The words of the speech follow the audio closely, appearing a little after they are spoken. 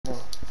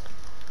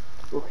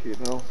Fucking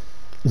hell.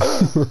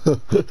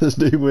 There's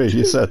no way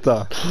you said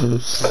that.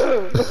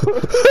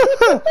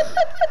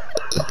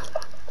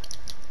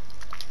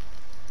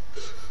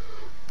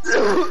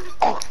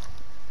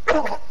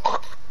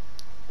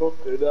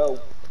 Fucking hell.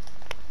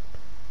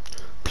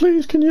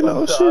 Please, can you let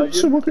us in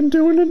so we can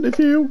do an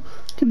interview?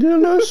 Can you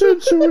let us in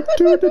so we can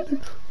do an interview?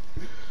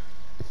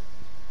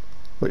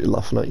 What are you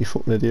laughing at, you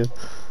fucking idiot?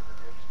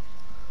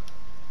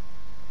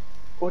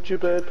 What's your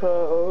bed part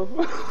of?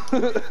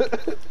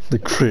 The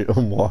Great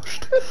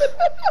Unwashed.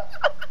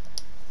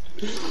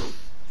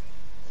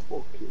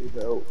 Fucking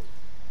hell.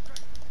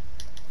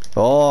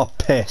 Oh,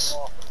 piss.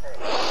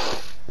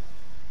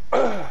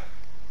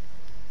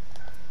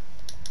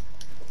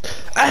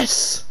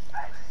 S!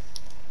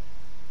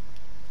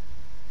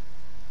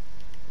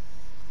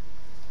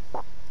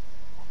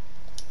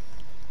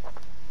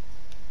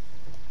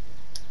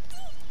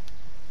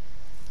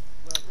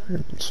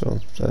 So,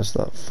 there's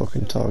that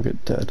fucking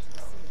target dead.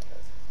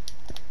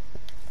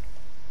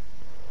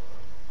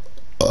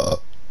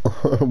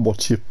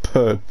 What's your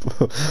bird?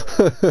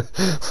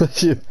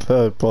 What's your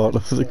bird part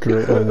of the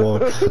Great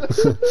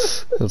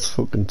Unwashed? That's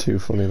fucking too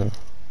funny though.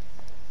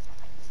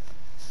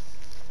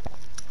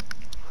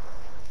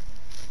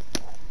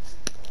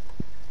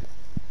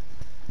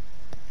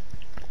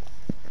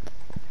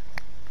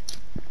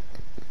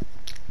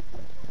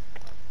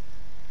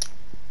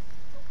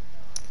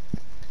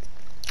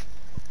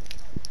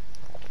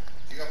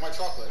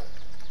 Chocolate?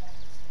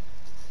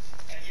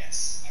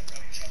 Yes, I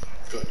brought you chocolate.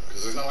 Good,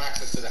 because there's no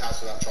access to the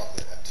house without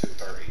chocolate at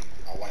 2:30.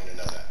 I want you to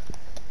know that.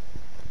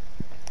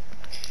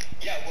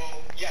 Yeah,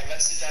 well, yeah,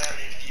 let's sit down and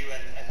interview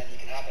and then you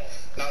can have it.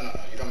 No,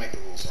 you don't make the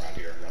rules around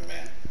here, young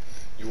man.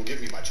 You will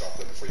give me my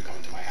chocolate before you come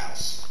into my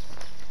house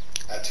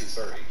at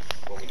 2:30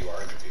 when we do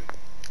our interview.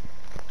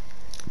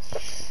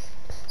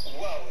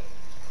 Well,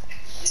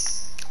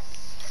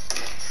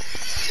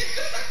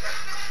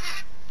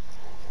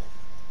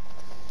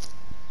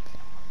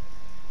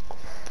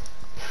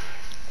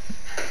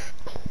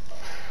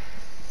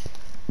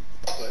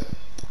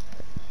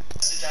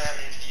 sit down and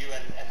interview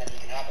and then you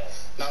can have it.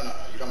 No,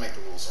 you don't make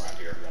the rules around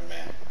here, young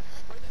man.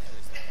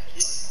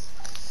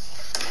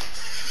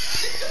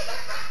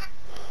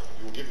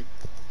 You will give me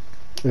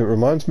It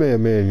reminds me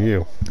of me and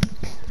you.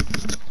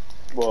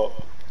 What?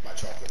 my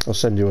chocolate. I'll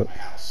send you it. My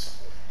house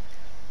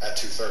at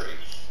 2:30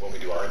 when we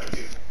do our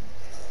interview.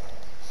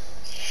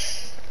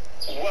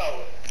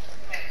 Well,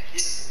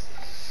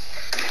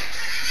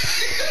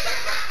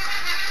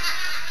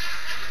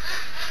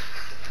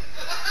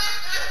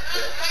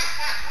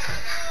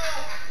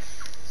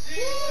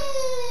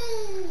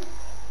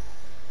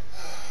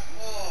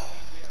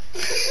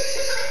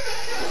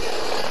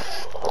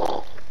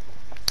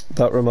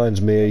 That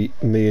reminds me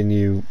and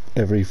you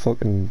every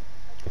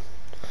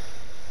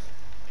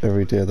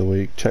day of the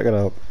week. Check it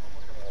out.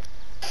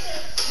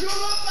 You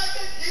look like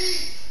a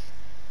geek!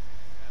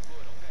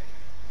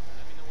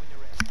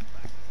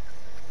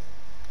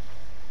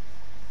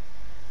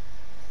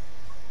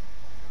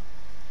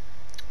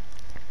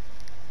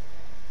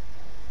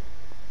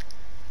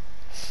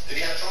 Did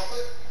he have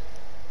chocolate?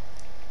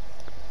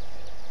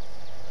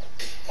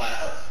 Why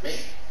not? Me?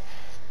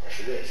 Yes,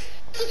 he did.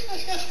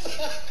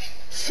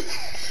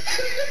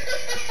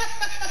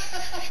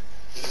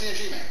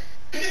 man.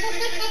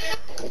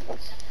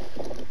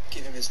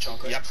 give him his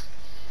chocolate. Yep.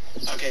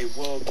 Okay,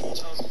 well, can you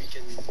tell him we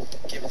can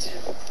give it to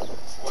him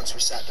once we're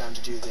sat down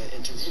to do the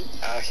interview?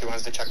 He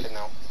wants the chocolate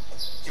now.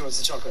 He wants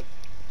the chocolate.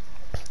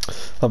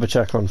 Have a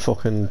check on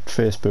fucking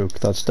Facebook.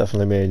 That's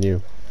definitely me and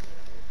you.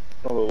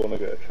 I don't want to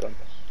get a chance.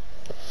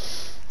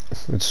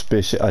 It's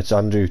basically it's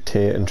Andrew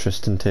Tate and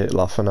Tristan Tate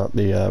laughing at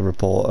the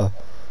reporter.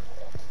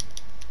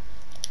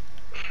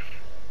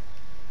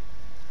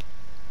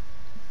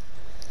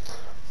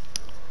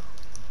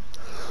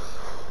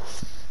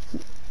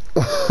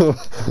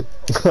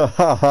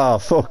 Haha,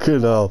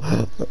 fucking hell.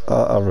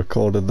 I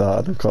recorded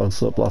that and I can't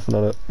stop laughing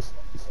at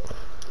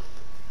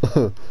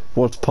it.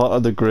 What's part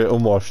of the Great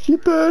Unwashed? You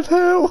bird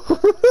hell!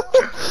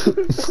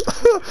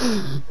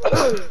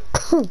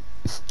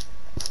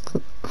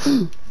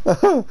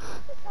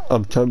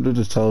 I'm tempted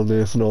to tell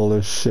Nathan all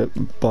this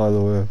shit, by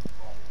the way.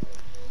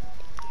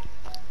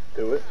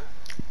 Do it.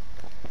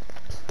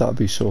 That'd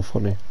be so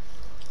funny.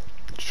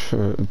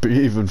 It'd be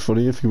even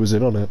funny if he was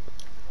in on it.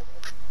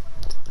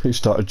 He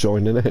started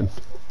joining in.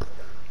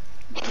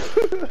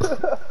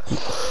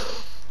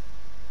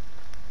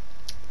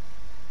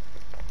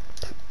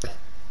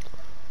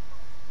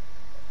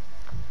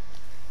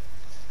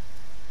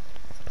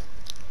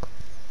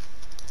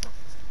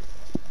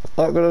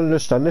 I can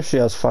understand if she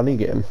has funny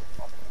game.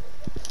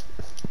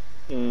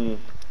 Yeah,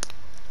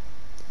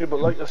 but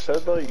like I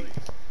said, like,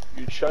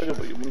 you'd shag her,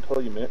 but you wouldn't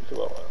tell your mates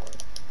about it.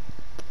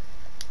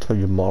 Tell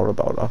you more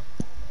about her.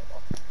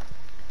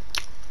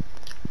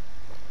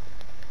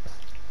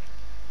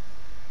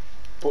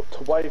 But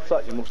to wife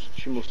that,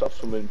 she must have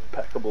some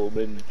impeccable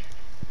minge.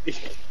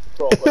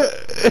 Proper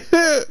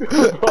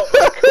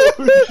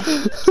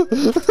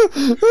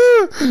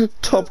clunge.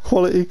 Top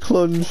quality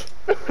clunge.